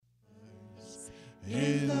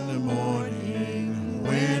In the morning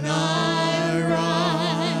when I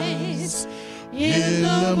rise, in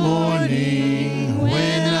the morning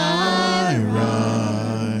when I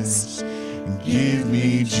rise, give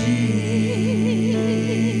me Jesus,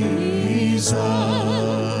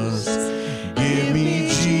 give me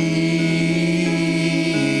Jesus,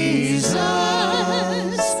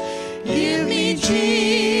 give me Jesus.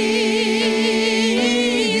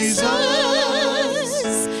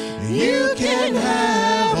 You can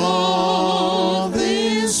have all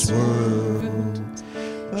this world,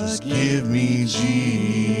 just give me Jesus.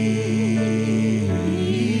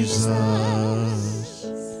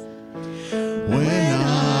 When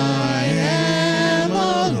I am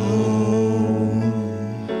alone,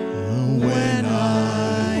 when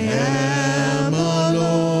I am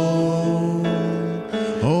alone,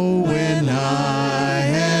 oh, when I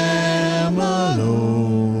am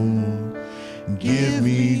alone, give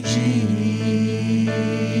me Jesus,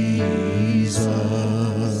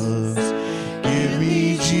 give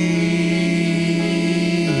me Jesus,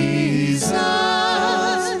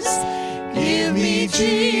 give me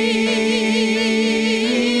Jesus.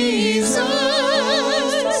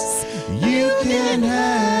 You can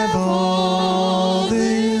have all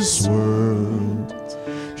this world,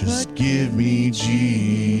 just give me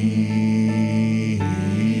Jesus,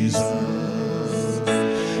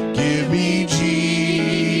 give me Jesus,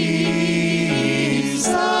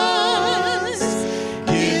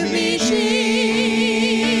 give me Jesus.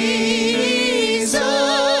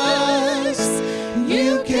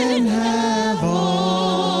 You can have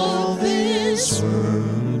all this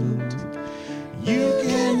world. You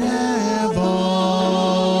can have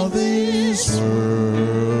all this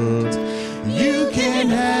world. You can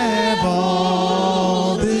have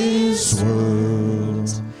all this world.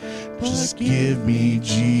 Just give me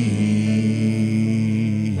Jesus.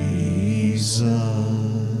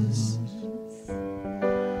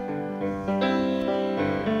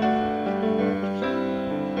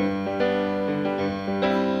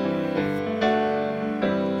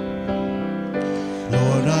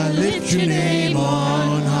 Lord, I lift your name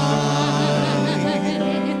on high.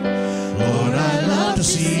 Lord, I love to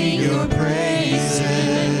sing your praises.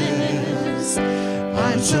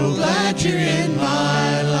 I'm so glad you're in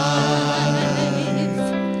my life.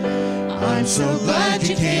 I'm so glad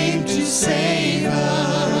you came to save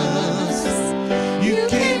us. You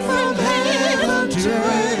came from heaven to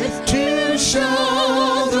earth to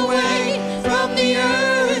show the way, from the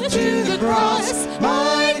earth to the cross,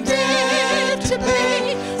 my debt to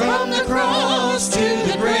pay, from the cross to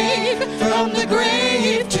the grave, from the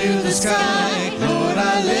grave to the sky. Lord,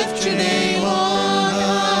 I lift your name on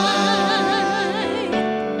high.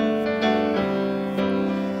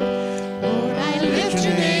 Lord, I lift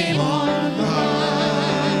your name on high.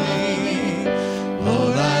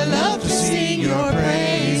 Lord, I love to sing your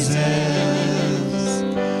praises.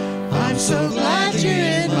 I'm so glad you're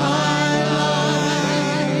in my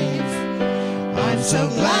life. I'm so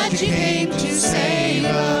glad you came to save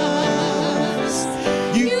us.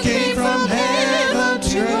 You came from heaven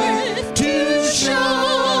to earth to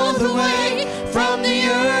show the way, from the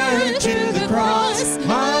earth to the cross,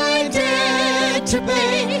 my debt to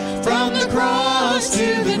pay, from the cross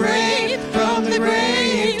to the grave, from the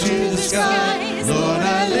grave to the sky. Lord,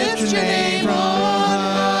 I lift your name on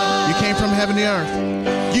high. You came from heaven to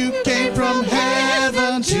earth. You came from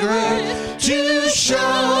heaven to earth to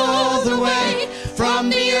show the way, from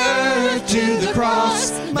the earth to the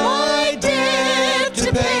cross, my debt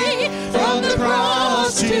to pay, from the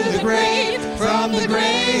cross to the grave, from the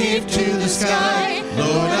grave to the sky.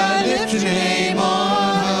 Lord, I lift your name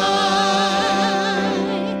on high.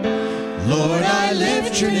 Lord, I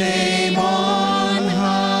lift your name on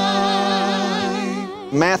high.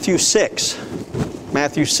 Matthew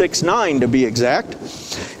 6:9 to be exact.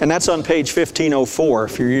 And that's on page 1504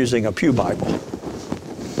 if you're using a Pew Bible.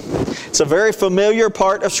 It's a very familiar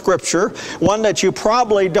part of Scripture, one that you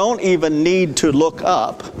probably don't even need to look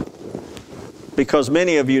up because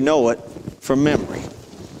many of you know it from memory.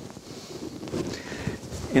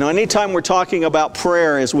 You know, anytime we're talking about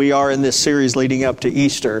prayer as we are in this series leading up to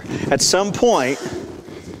Easter, at some point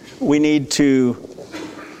we need to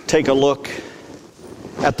take a look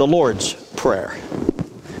at the Lord's Prayer.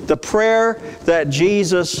 The prayer that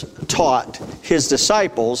Jesus taught His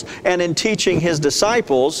disciples, and in teaching His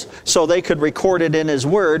disciples so they could record it in His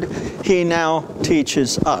Word, He now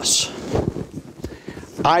teaches us.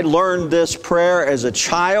 I learned this prayer as a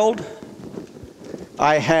child.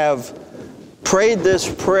 I have prayed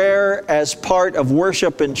this prayer as part of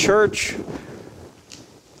worship in church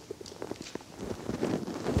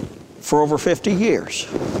for over 50 years.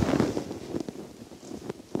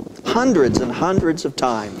 hundreds and hundreds of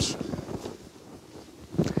times.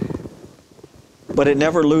 But it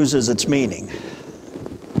never loses its meaning.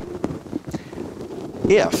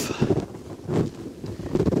 If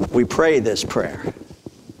we pray this prayer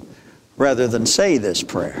rather than say this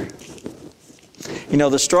prayer. You know,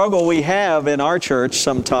 the struggle we have in our church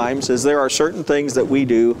sometimes is there are certain things that we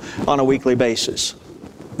do on a weekly basis.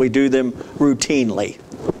 We do them routinely.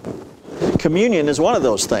 Communion is one of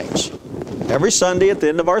those things. Every Sunday at the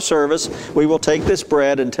end of our service, we will take this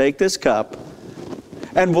bread and take this cup,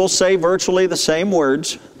 and we'll say virtually the same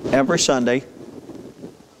words every Sunday.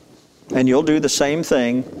 And you'll do the same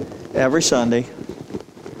thing every Sunday.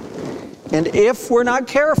 And if we're not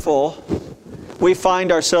careful, we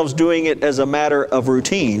find ourselves doing it as a matter of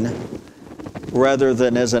routine rather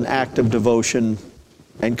than as an act of devotion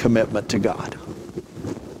and commitment to God.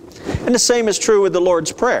 And the same is true with the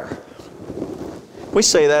Lord's Prayer. We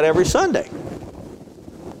say that every Sunday.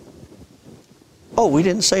 Oh, we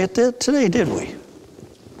didn't say it today, did we?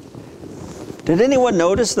 Did anyone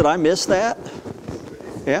notice that I missed that?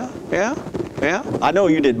 Yeah. I know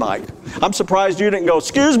you did, Mike. I'm surprised you didn't go,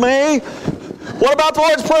 excuse me, what about the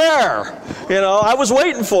Lord's Prayer? You know, I was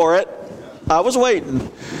waiting for it. I was waiting.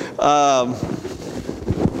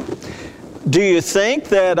 Do you think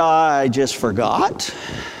that I just forgot?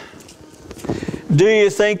 Do you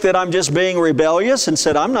think that I'm just being rebellious and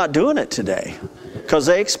said, I'm not doing it today because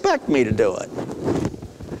they expect me to do it?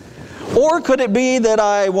 Or could it be that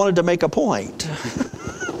I wanted to make a point?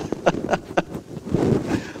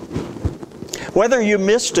 Whether you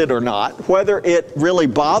missed it or not, whether it really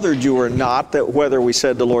bothered you or not, that whether we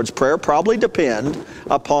said the Lord's Prayer probably depend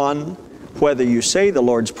upon whether you say the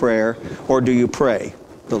Lord's Prayer or do you pray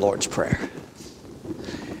the Lord's Prayer.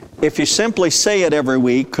 If you simply say it every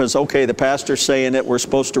week because, okay, the pastor's saying it, we're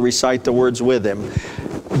supposed to recite the words with him,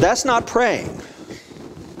 that's not praying.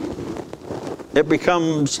 It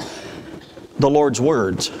becomes the Lord's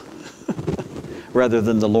words rather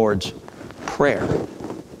than the Lord's Prayer.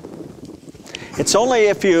 It's only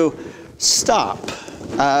if you stop.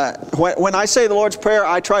 When I say the Lord's Prayer,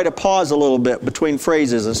 I try to pause a little bit between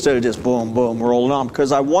phrases instead of just boom, boom, rolling on,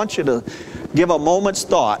 because I want you to give a moment's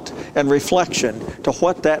thought and reflection to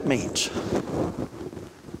what that means.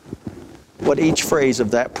 What each phrase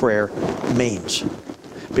of that prayer means.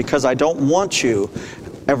 Because I don't want you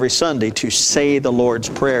every Sunday to say the Lord's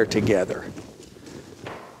Prayer together.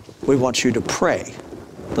 We want you to pray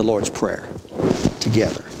the Lord's Prayer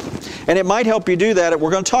together. And it might help you do that. We're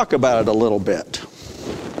going to talk about it a little bit.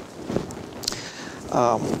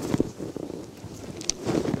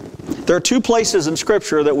 There are two places in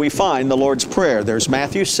Scripture that we find the Lord's Prayer. There's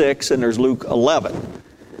Matthew 6 and there's Luke 11.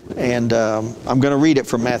 And I'm going to read it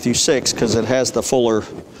from Matthew 6 because it has the fuller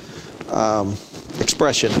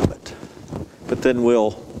expression of it. But then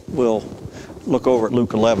we'll look over at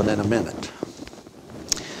Luke 11 in a minute.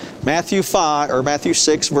 Matthew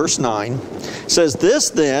 6 verse 9 says,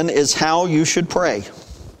 "This then is how you should pray.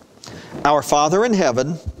 Our Father in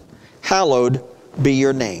heaven, hallowed be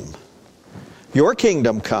your name. Your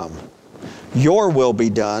kingdom come. Your will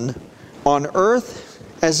be done on earth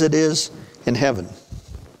as it is in heaven.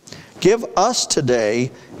 Give us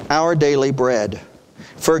today our daily bread.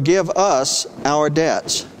 Forgive us our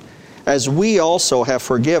debts, as we also have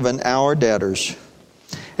forgiven our debtors.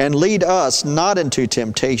 And lead us not into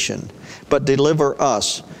temptation, but deliver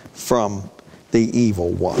us from the evil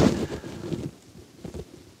one."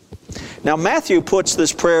 Now Matthew puts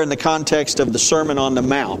this prayer in the context of the Sermon on the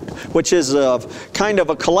Mount, which is kind of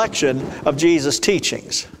a collection of Jesus'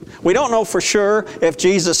 teachings. We don't know for sure if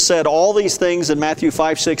Jesus said all these things in Matthew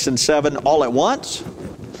 5, 6, and 7 all at once,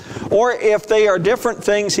 or if they are different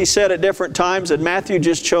things he said at different times and Matthew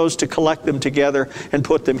just chose to collect them together and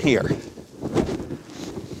put them here.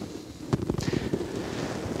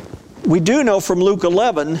 We do know from Luke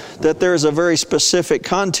 11 that there's a very specific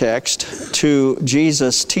context to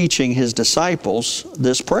Jesus teaching his disciples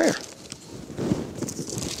this prayer.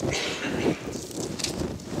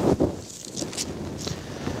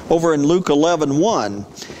 Over in Luke 11:1,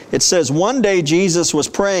 it says, "One day Jesus was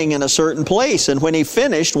praying in a certain place, and when he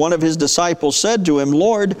finished, one of his disciples said to him,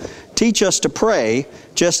 'Lord, teach us to pray,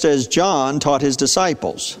 just as John taught his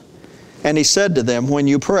disciples.' And he said to them, 'When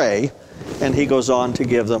you pray,'" and he goes on to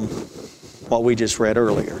give them what we just read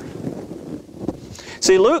earlier.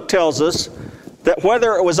 See, Luke tells us that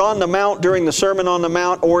whether it was on the Mount during the Sermon on the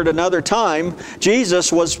Mount or at another time,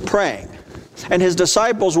 Jesus was praying. And his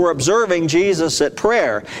disciples were observing Jesus at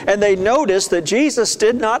prayer. And they noticed that Jesus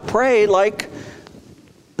did not pray like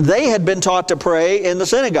they had been taught to pray in the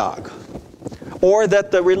synagogue, or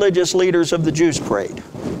that the religious leaders of the Jews prayed.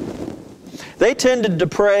 They tended to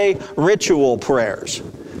pray ritual prayers.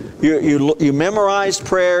 You memorized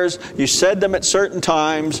prayers, you said them at certain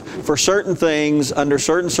times for certain things under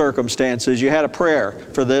certain circumstances. You had a prayer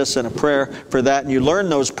for this and a prayer for that, and you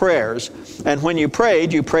learned those prayers. And when you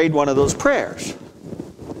prayed one of those prayers.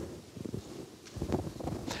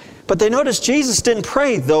 But they noticed Jesus didn't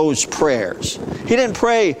pray those prayers. He didn't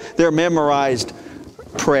pray their memorized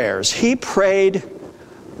prayers. He prayed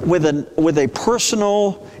with a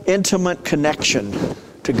personal, intimate connection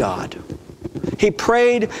to God. He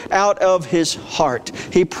prayed out of his heart.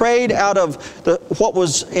 He prayed out of what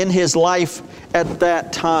was in his life at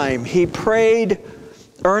that time. He prayed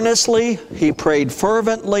earnestly. He prayed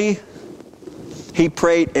fervently. He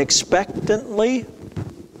prayed expectantly,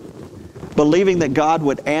 believing that God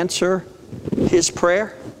would answer his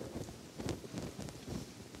prayer.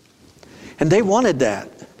 And they wanted that.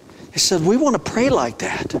 They said, we want to pray like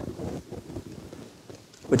that.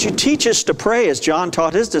 But you teach us to pray as John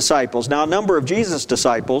taught his disciples. Now, a number of Jesus'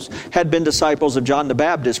 disciples had been disciples of John the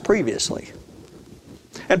Baptist previously.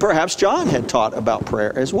 And perhaps John had taught about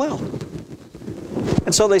prayer as well.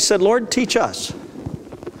 And so they said, Lord, teach us.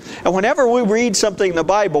 And whenever we read something in the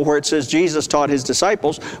Bible where it says Jesus taught his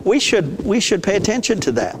disciples, we should pay attention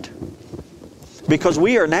to that. Because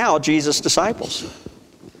we are now Jesus' disciples.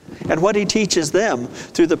 And what he teaches them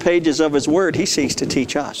through the pages of his word, he seeks to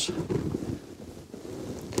teach us.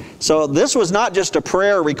 So this was not just a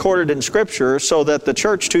prayer recorded in Scripture so that the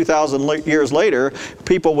church 2,000 years later,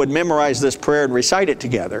 people would memorize this prayer and recite it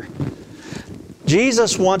together.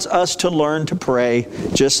 Jesus wants us to learn to pray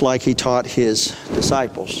just like he taught his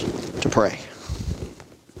disciples to pray.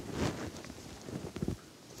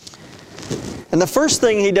 And the first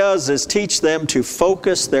thing he does is teach them to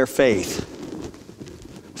focus their faith.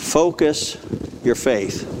 Focus your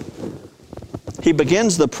faith. He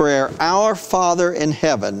begins the prayer, Our Father in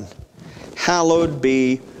heaven, hallowed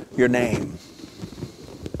be your name.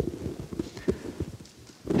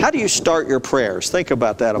 How do you start your prayers? Think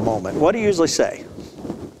about that a moment. What do you usually say?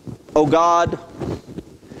 Oh God,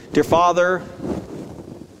 dear Father,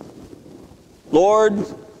 Lord,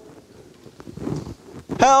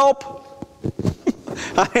 help.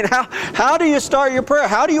 I mean, how do you start your prayer?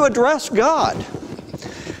 How do you address God?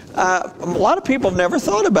 A lot of people have never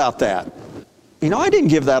thought about that. You know, I didn't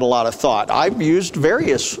give that a lot of thought. I've used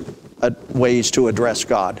various ways to address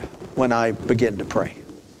God when I begin to pray.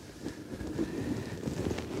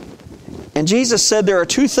 And Jesus said there are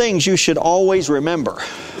two things you should always remember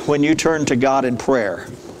when you turn to God in prayer.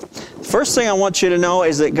 The first thing I want you to know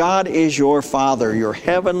is that God is your Father, your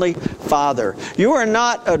heavenly Father. You are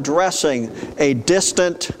not addressing a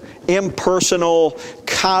distant, impersonal,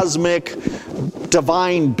 cosmic,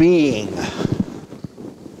 divine being.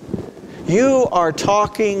 You are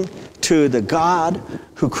talking to the God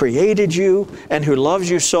who created you and who loves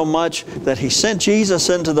you so much that he sent Jesus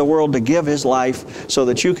into the world to give his life so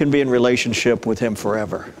that you can be in relationship with him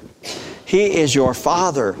forever. He is your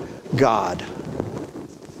Father, God.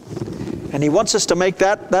 And he wants us to make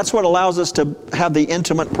that's what allows us to have the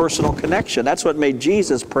intimate personal connection. That's what made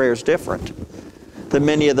Jesus' prayers different than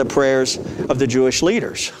many of the prayers of the Jewish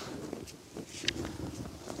leaders.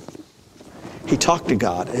 He talked to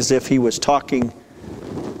God as if he was talking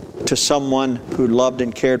to someone who loved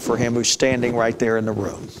and cared for him, who's standing right there in the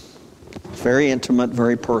room. Very intimate,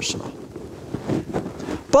 very personal.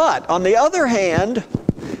 But on the other hand,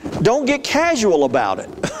 don't get casual about it.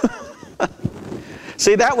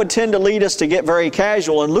 See, that would tend to lead us to get very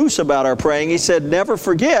casual and loose about our praying. He said, never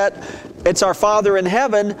forget, it's our Father in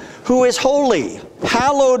heaven who is holy.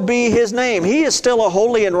 Hallowed be his name. He is still a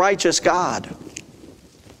holy and righteous God.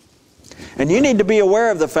 And you need to be aware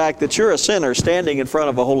of the fact that you're a sinner standing in front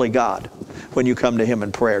of a holy God when you come to him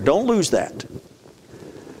in prayer. Don't lose that.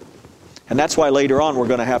 And that's why later on we're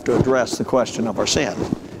going to have to address the question of our sin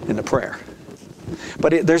in the prayer.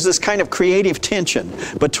 But there's this kind of creative tension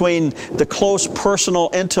between the close, personal,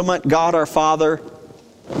 intimate God our Father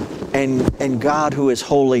and God who is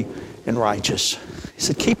holy and righteous. He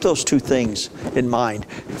said, keep those two things in mind.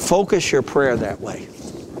 Focus your prayer that way.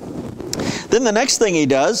 Then the next thing he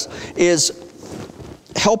does is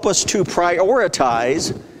help us to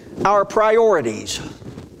prioritize our priorities.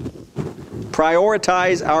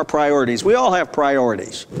 Prioritize our priorities. We all have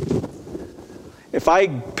priorities. If I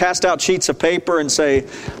passed out sheets of paper and say,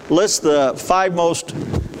 list the 5 most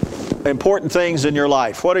important things in your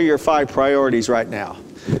life. What are your 5 priorities right now?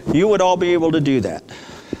 You would all be able to do that.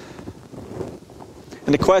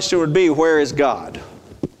 And the question would be, where is God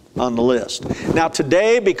on the list? Now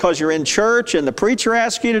today, because you're in church and the preacher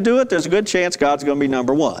asks you to do it, there's a good chance God's going to be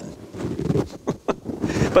number 1.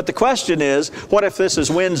 But the question is, what if this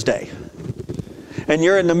is Wednesday? and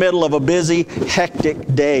you're in the middle of a busy,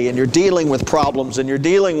 hectic day, and you're dealing with problems, and you're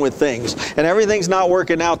dealing with things, and everything's not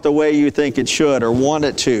working out the way you think it should or want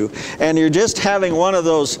it to, and you're just having one of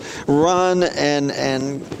those run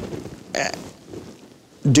and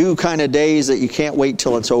do kind of days that you can't wait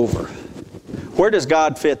till it's over. Where does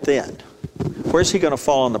God fit then? Where's He going to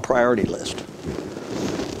fall on the priority list?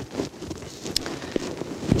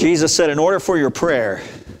 Jesus said, in order for your prayer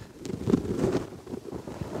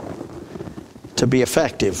to be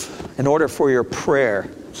effective, in order for your prayer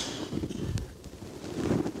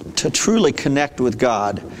to truly connect with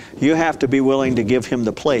God, you have to be willing to give Him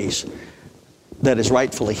the place that is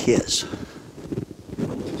rightfully His.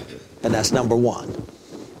 And that's number one.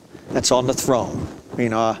 That's on the throne. You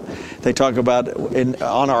know, they talk about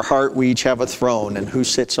on our heart we each have a throne, and who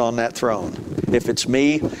sits on that throne? If it's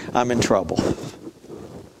me, I'm in trouble.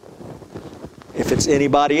 If it's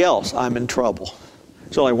anybody else, I'm in trouble.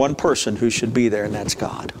 There's only one person who should be there, and that's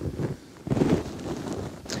God.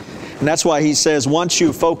 And that's why He says, once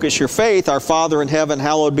you focus your faith, our Father in heaven,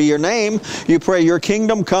 hallowed be your name, you pray, your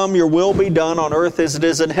kingdom come, your will be done on earth as it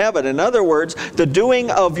is in heaven. In other words, the doing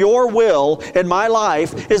of your will in my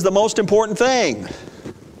life is the most important thing.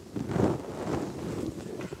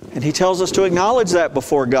 And He tells us to acknowledge that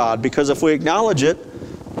before God, because if we acknowledge it,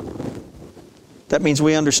 that means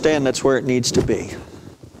we understand that's where it needs to be.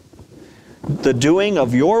 The doing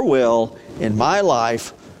of your will in my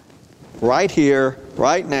life, right here,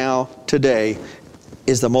 right now, today,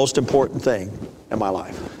 is the most important thing in my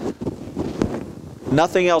life.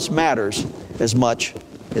 Nothing else matters as much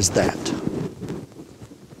as that.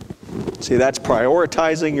 See, that's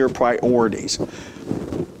prioritizing your priorities.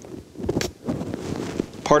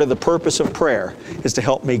 Part of the purpose of prayer is to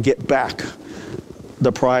help me get back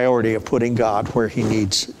the priority of putting God where He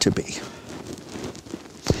needs to be.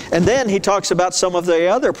 And then He talks about some of the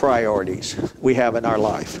other priorities we have in our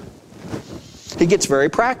life. He gets very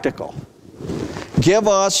practical. Give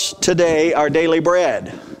us today our daily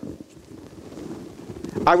bread.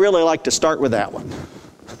 I really like to start with that one.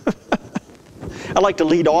 I like to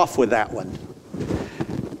lead off with that one.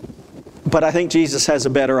 But I think Jesus has a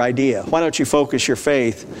better idea. Why don't you focus your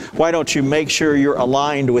faith? Why don't you make sure you're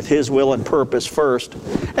aligned with His will and purpose first?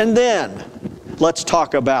 And then let's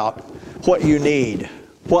talk about what you need,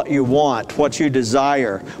 what you want, what you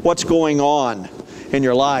desire, what's going on in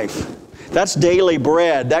your life. That's daily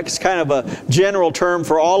bread. That's kind of a general term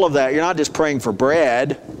for all of that. You're not just praying for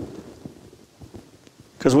bread.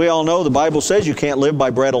 Because we all know the Bible says you can't live by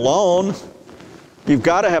bread alone. You've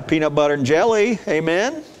got to have peanut butter and jelly.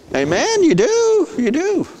 Amen? Amen? You do. You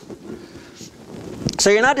do. So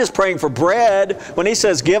you're not just praying for bread. When He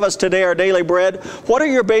says, give us today our daily bread, what are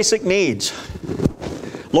your basic needs?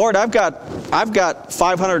 Lord, I've got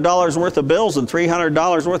 $500 worth of bills and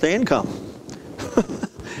 $300 worth of income.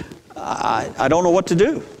 I don't know what to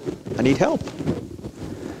do. I need help.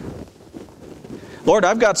 Lord,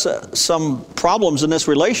 I've got some problems in this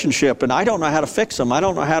relationship and I don't know how to fix them. I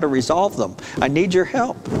don't know how to resolve them. I need your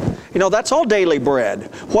help. You know, that's all daily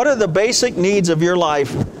bread. What are the basic needs of your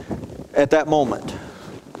life at that moment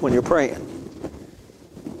when you're praying?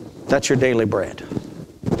 That's your daily bread.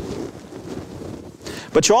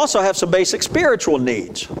 But you also have some basic spiritual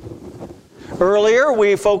needs. Earlier,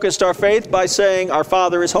 we focused our faith by saying, our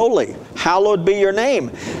Father is holy. Hallowed be your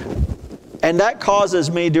name. And that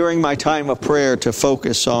causes me during my time of prayer to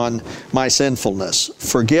focus on my sinfulness.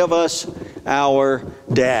 Forgive us our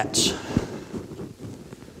debts,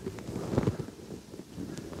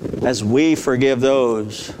 as we forgive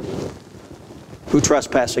those who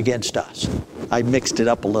trespass against us. I mixed it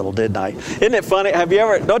up a little, didn't I? Isn't it funny?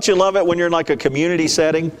 Don't you love it when you're in like a community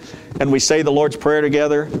setting and we say the Lord's Prayer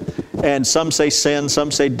together? And some say sin, some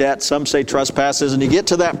say debt, some say trespasses. And you get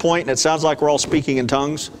to that point and it sounds like we're all speaking in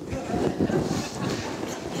tongues.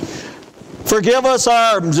 Forgive us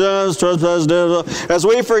our trespasses as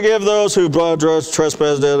we forgive those who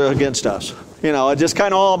trespass against us. You know, it just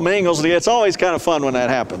kind of all mingles. It's always kind of fun when that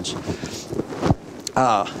happens.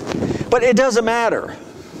 But it doesn't matter.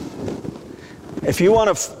 If you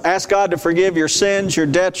want to ask God to forgive your sins, your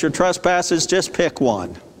debts, your trespasses, just pick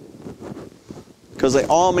one. Because they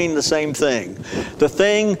all mean the same thing. The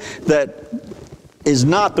thing that is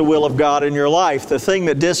not the will of God in your life, the thing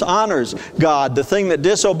that dishonors God, the thing that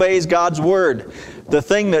disobeys God's word, the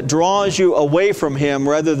thing that draws you away from Him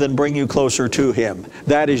rather than bring you closer to Him.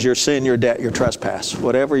 That is your sin, your debt, your trespass,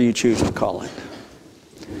 whatever you choose to call it.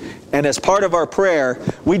 And as part of our prayer,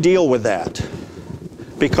 we deal with that.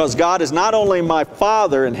 Because God is not only my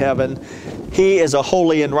Father in heaven, He is a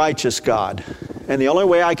holy and righteous God. And the only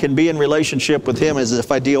way I can be in relationship with Him is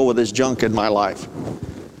if I deal with His junk in my life.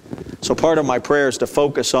 So part of my prayer is to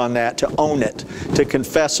focus on that, to own it, to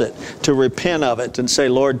confess it, to repent of it, and say,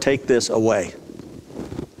 Lord, take this away.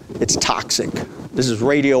 It's toxic. This is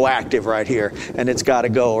radioactive right here, and it's got to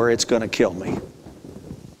go or it's going to kill me.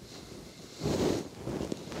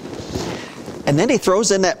 And then he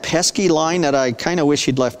throws in that pesky line that I kind of wish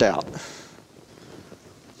he'd left out.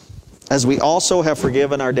 As we also have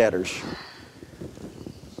forgiven our debtors.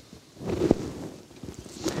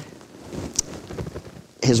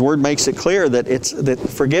 His word makes it clear that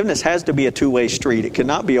forgiveness has to be a two-way street. It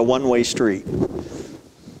cannot be a one-way street.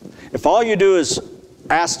 If all you do is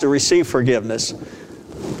ask to receive forgiveness,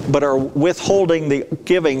 but are withholding the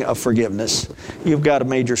giving of forgiveness, you've got a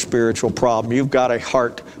major spiritual problem. You've got a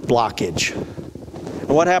heart blockage. And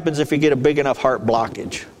what happens if you get a big enough heart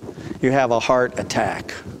blockage? You have a heart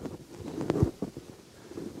attack.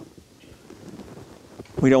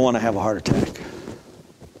 We don't want to have a heart attack.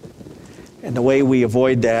 And the way we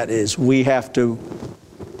avoid that is we have to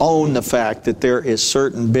own the fact that there is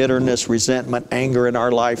certain bitterness, resentment, anger in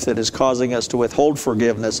our life that is causing us to withhold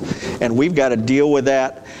forgiveness. And we've got to deal with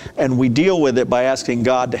that. And we deal with it by asking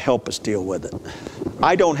God to help us deal with it.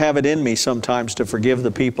 I don't have it in me sometimes to forgive the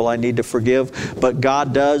people I need to forgive, but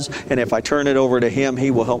God does. And if I turn it over to Him, He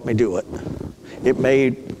will help me do it. It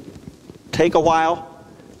may take a while.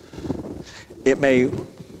 It may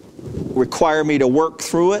require me to work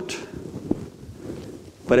through it,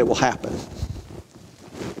 but it will happen.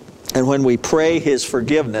 And when we pray His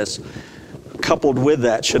forgiveness, coupled with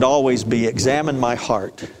that should always be, examine my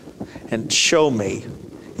heart and show me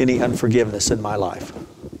any unforgiveness in my life,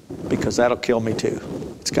 because that'll kill me too.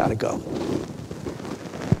 It's got to go.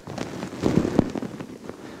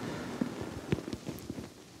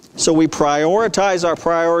 So we prioritize our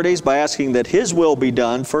priorities by asking that His will be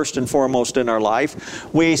done first and foremost in our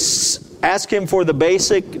life. We ask Him for the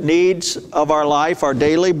basic needs of our life, our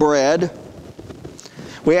daily bread.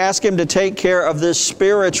 We ask Him to take care of this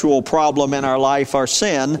spiritual problem in our life, our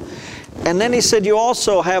sin. And then He said, you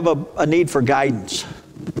also have a need for guidance.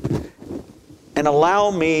 And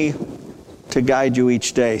allow me to guide you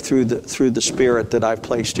each day through the Spirit that I've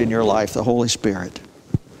placed in your life, the Holy Spirit.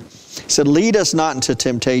 He said, lead us not into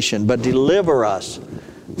temptation, but deliver us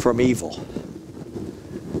from evil.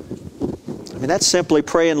 I mean, that's simply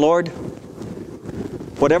praying, Lord,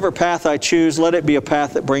 whatever path I choose, let it be a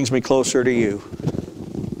path that brings me closer to you.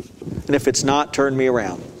 And if it's not, turn me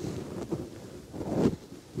around.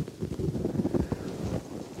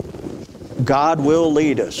 God will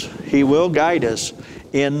lead us. He will guide us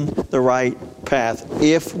in the right path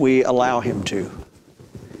if we allow Him to.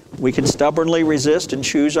 We can stubbornly resist and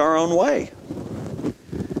choose our own way.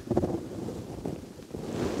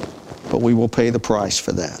 But we will pay the price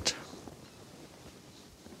for that.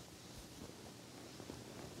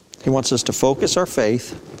 He wants us to focus our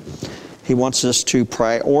faith. He wants us to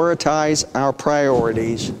prioritize our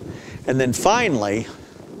priorities. And then finally,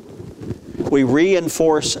 we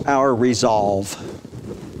reinforce our resolve.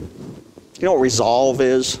 You know what resolve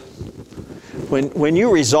is? When you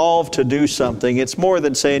resolve to do something, it's more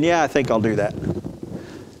than saying, yeah, I think I'll do that.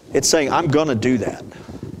 It's saying, I'm going to do that.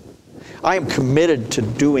 I am committed to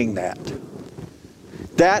doing that.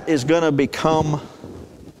 That is going to become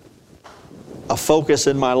a focus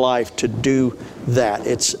in my life to do that.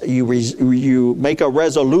 It's you make a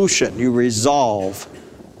resolution, you resolve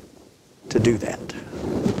to do that.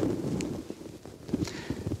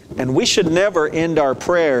 And we should never end our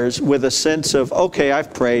prayers with a sense of, okay,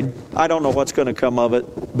 I've prayed. I don't know what's going to come of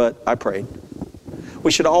it, but I prayed.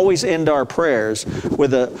 We should always end our prayers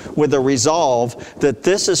with a resolve that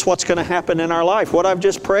this is what's going to happen in our life. What I've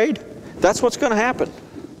just prayed, that's what's going to happen.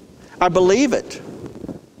 I believe it.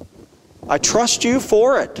 I trust you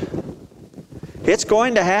for it. It's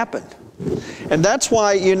going to happen. And that's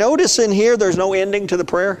why you notice in here there's no ending to the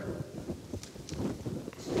prayer.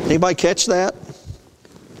 Anybody catch that?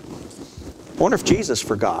 I wonder if Jesus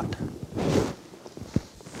forgot.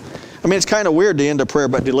 I mean, it's kind of weird to end a prayer,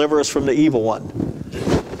 but deliver us from the evil one.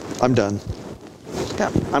 I'm done.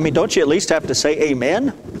 Yeah, I mean, don't you at least have to say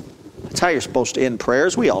amen? That's how you're supposed to end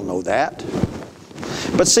prayers. We all know that.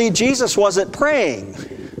 But see, Jesus wasn't praying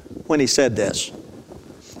when He said this.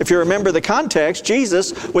 If you remember the context,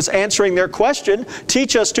 Jesus was answering their question,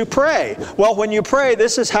 teach us to pray. Well, when you pray,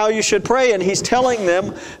 this is how you should pray. And He's telling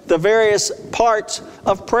them the various parts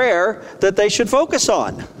of prayer that they should focus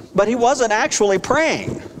on. But He wasn't actually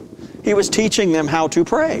praying. He was teaching them how to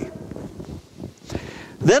pray.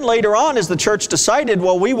 Then later on, as the church decided,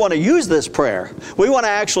 well, we want to use this prayer. We want to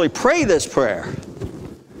actually pray this prayer.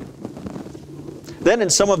 Then in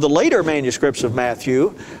some of the later manuscripts of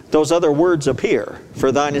Matthew, those other words appear.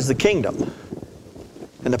 For thine is the kingdom.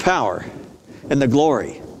 and the power and the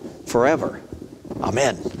glory forever.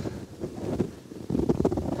 Amen.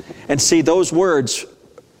 And see, those words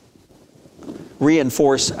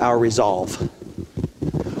reinforce our resolve.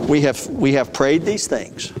 We have prayed these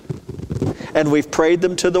things, and we've prayed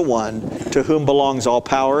them to the one to whom belongs all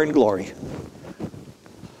power and glory.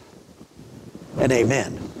 And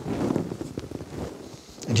amen.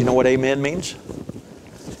 And you know what amen means?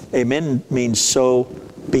 Amen means so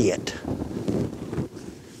be it.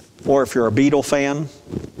 Or if you're a Beatle fan,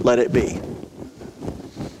 let it be.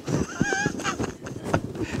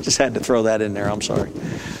 Just had to throw that in there, I'm sorry.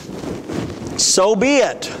 So be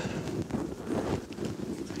it.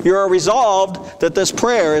 You're resolved that this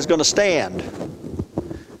prayer is going to stand.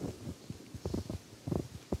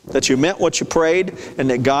 That you meant what you prayed, and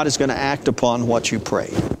that God is going to act upon what you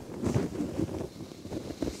prayed.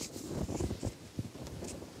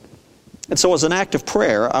 And so as an act of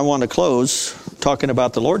prayer, I want to close talking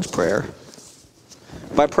about the Lord's Prayer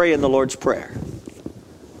by praying the Lord's Prayer.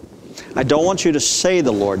 I don't want you to say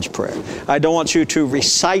the Lord's Prayer. I don't want you to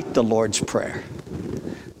recite the Lord's Prayer.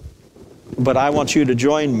 But I want you to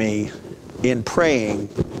join me in praying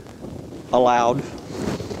aloud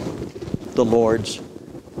the Lord's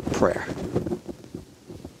Prayer.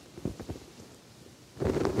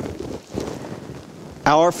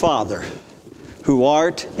 Our Father, who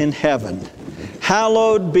art in heaven,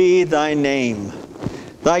 hallowed be thy name.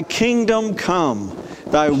 Thy kingdom come,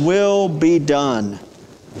 thy will be done,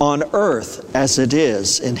 on earth as it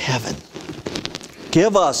is in heaven.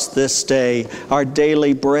 Give us this day our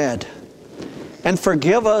daily bread, and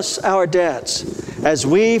forgive us our debts as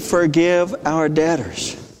we forgive our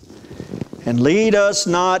debtors. And lead us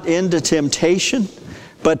not into temptation,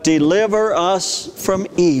 but deliver us from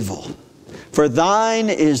evil. For thine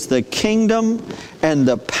is the kingdom and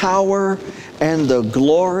the power and the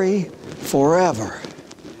glory forever.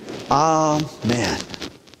 Amen.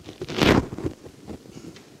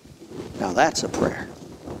 Now that's a prayer.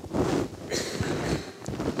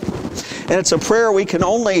 And it's a prayer we can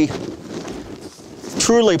only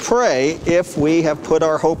truly pray if we have put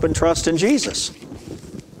our hope and trust in Jesus.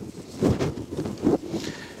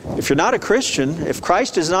 If you're not a Christian, if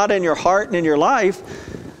Christ is not in your heart and in your life,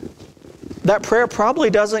 that prayer probably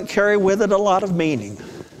doesn't carry with it a lot of meaning.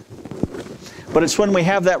 But it's when we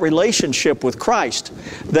have that relationship with Christ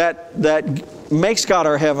that makes God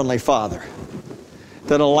our Heavenly Father,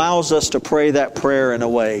 that allows us to pray that prayer in a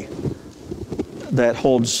way that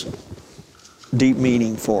holds deep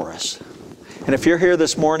meaning for us. And if you're here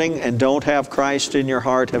this morning and don't have Christ in your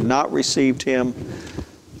heart, have not received Him,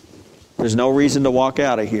 there's no reason to walk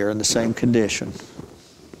out of here in the same condition.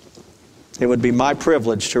 It would be my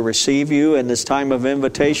privilege to receive you in this time of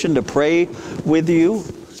invitation, to pray with you,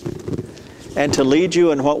 and to lead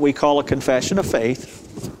you in what we call a confession of faith.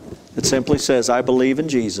 It simply says, I believe in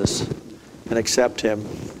Jesus and accept Him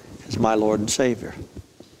as my Lord and Savior.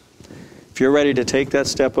 If you're ready to take that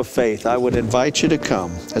step of faith, I would invite you to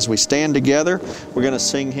come. As we stand together, we're going to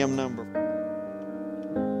sing hymn number